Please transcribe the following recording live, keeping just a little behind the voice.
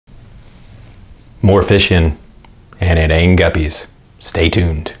more fishing, and it ain't guppies. Stay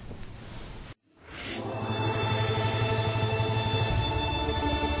tuned.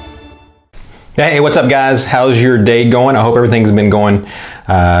 Hey, what's up guys? How's your day going? I hope everything's been going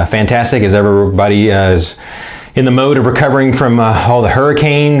fantastic as everybody is in the mode of recovering from all the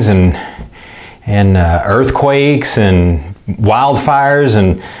hurricanes and earthquakes and wildfires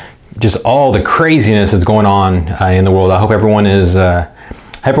and just all the craziness that's going on in the world. I hope everyone is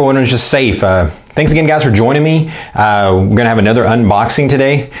just safe. Thanks again guys for joining me. We're gonna have another unboxing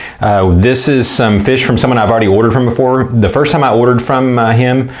today. This is some fish from someone I've already ordered from before. The first time I ordered from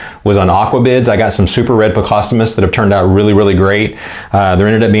him was on Aquabids. I got some super red Plecostomus that have turned out really, really great. There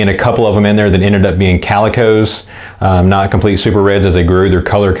ended up being a couple of them in there that ended up being calicos, not complete super reds. As they grew, their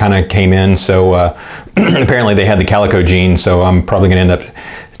color kind of came in. So apparently they had the calico gene, so I'm probably gonna end up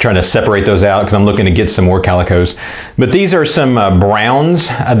trying to separate those out because I'm looking to get some more calicos. But these are some browns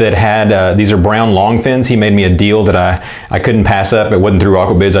that had, these are brown longfins. He made me a deal that I couldn't pass up. It wasn't through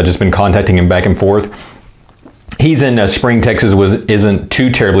Aquabids. I've just been contacting him back and forth. He's in Spring, Texas, isn't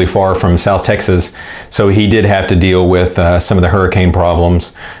too terribly far from South Texas. So he did have to deal with some of the hurricane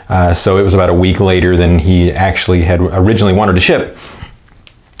problems. So it was about a week later than he actually had originally wanted to ship.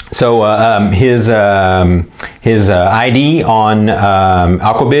 So his ID on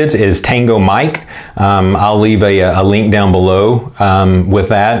Aquabids is Tango Mike. I'll leave a link down below with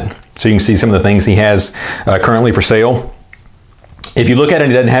that so you can see some of the things he has currently for sale. If you look at it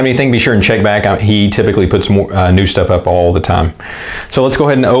and he doesn't have anything, be sure and check back. He typically puts more new stuff up all the time. So let's go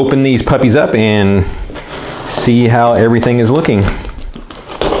ahead and open these puppies up and see how everything is looking.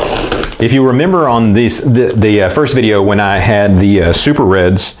 If you remember on the first video when I had the Super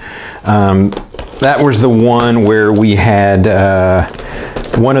Reds, that was the one where we had,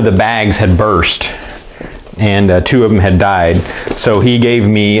 one of the bags had burst and two of them had died. So he gave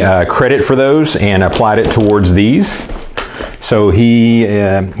me credit for those and applied it towards these. So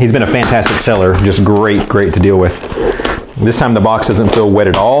he's been a fantastic seller, just great to deal with. This time the box doesn't feel wet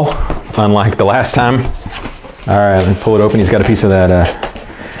at all, unlike the last time. All right, let me pull it open. He's got a piece of that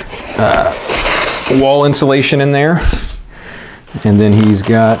wall insulation in there, and then he's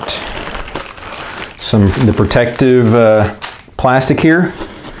got the protective plastic here.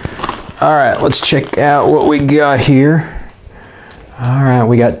 All right, let's check out what we got here. All right,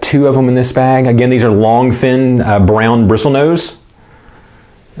 we got two of them in this bag. Again, these are longfin brown bristlenose.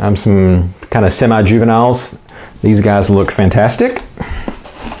 Some kind of semi-juveniles. These guys look fantastic. I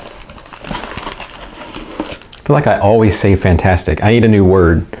feel like I always say fantastic. I need a new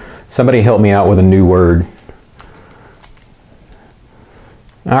word. Somebody help me out with a new word.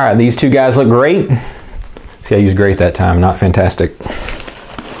 All right, these two guys look great. See, I used great that time, not fantastic.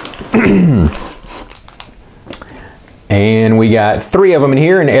 And we got three of them in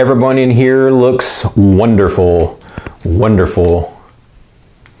here, and everyone in here looks wonderful, wonderful.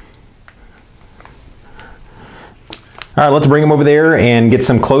 All right, let's bring them over there and get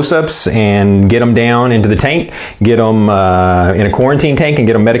some close-ups and get them down into the tank, get them in a quarantine tank and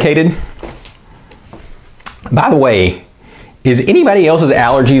get them medicated. By the way, is anybody else's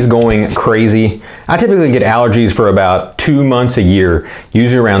allergies going crazy? I typically get allergies for about 2 months a year,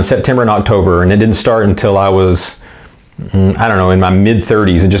 usually around September and October, and it didn't start until I was, I don't know, in my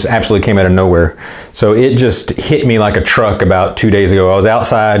mid-30s. It just absolutely came out of nowhere. So it just hit me like a truck about 2 days ago. I was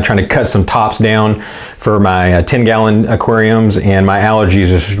outside trying to cut some tops down for my 10-gallon aquariums, and my allergies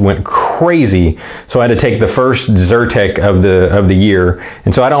just went crazy. So I had to take the first Zyrtec of the year.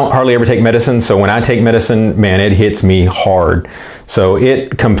 And so I don't hardly ever take medicine. So when I take medicine, man, it hits me hard. So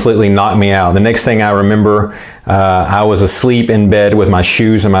it completely knocked me out. The next thing I remember, I was asleep in bed with my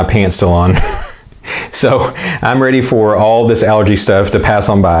shoes and my pants still on. So I'm ready for all this allergy stuff to pass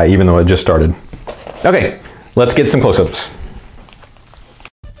on by, even though it just started. Okay, let's get some close-ups.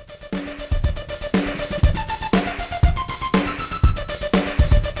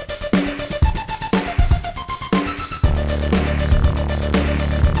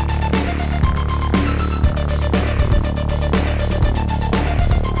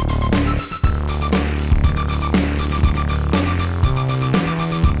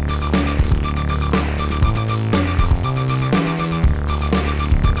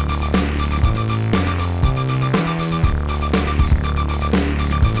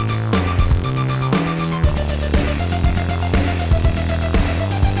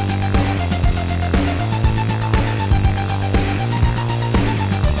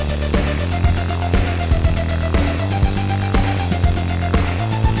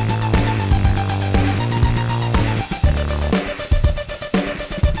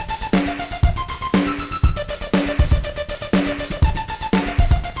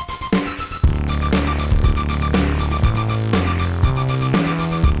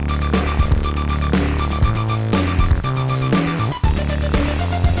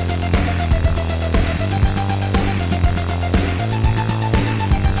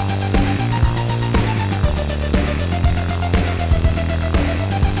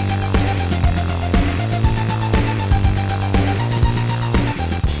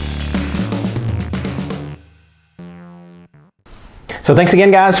 So thanks again,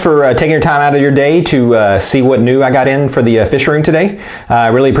 guys, for taking your time out of your day to see what new I got in for the fish room today. I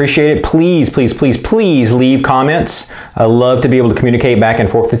really appreciate it. Please, please, please, please leave comments. I love to be able to communicate back and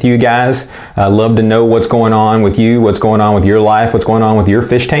forth with you guys. I love to know what's going on with you, what's going on with your life, what's going on with your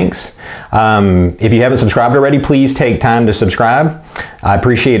fish tanks. If you haven't subscribed already, please take time to subscribe. I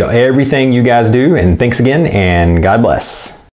appreciate everything you guys do, and thanks again, and God bless.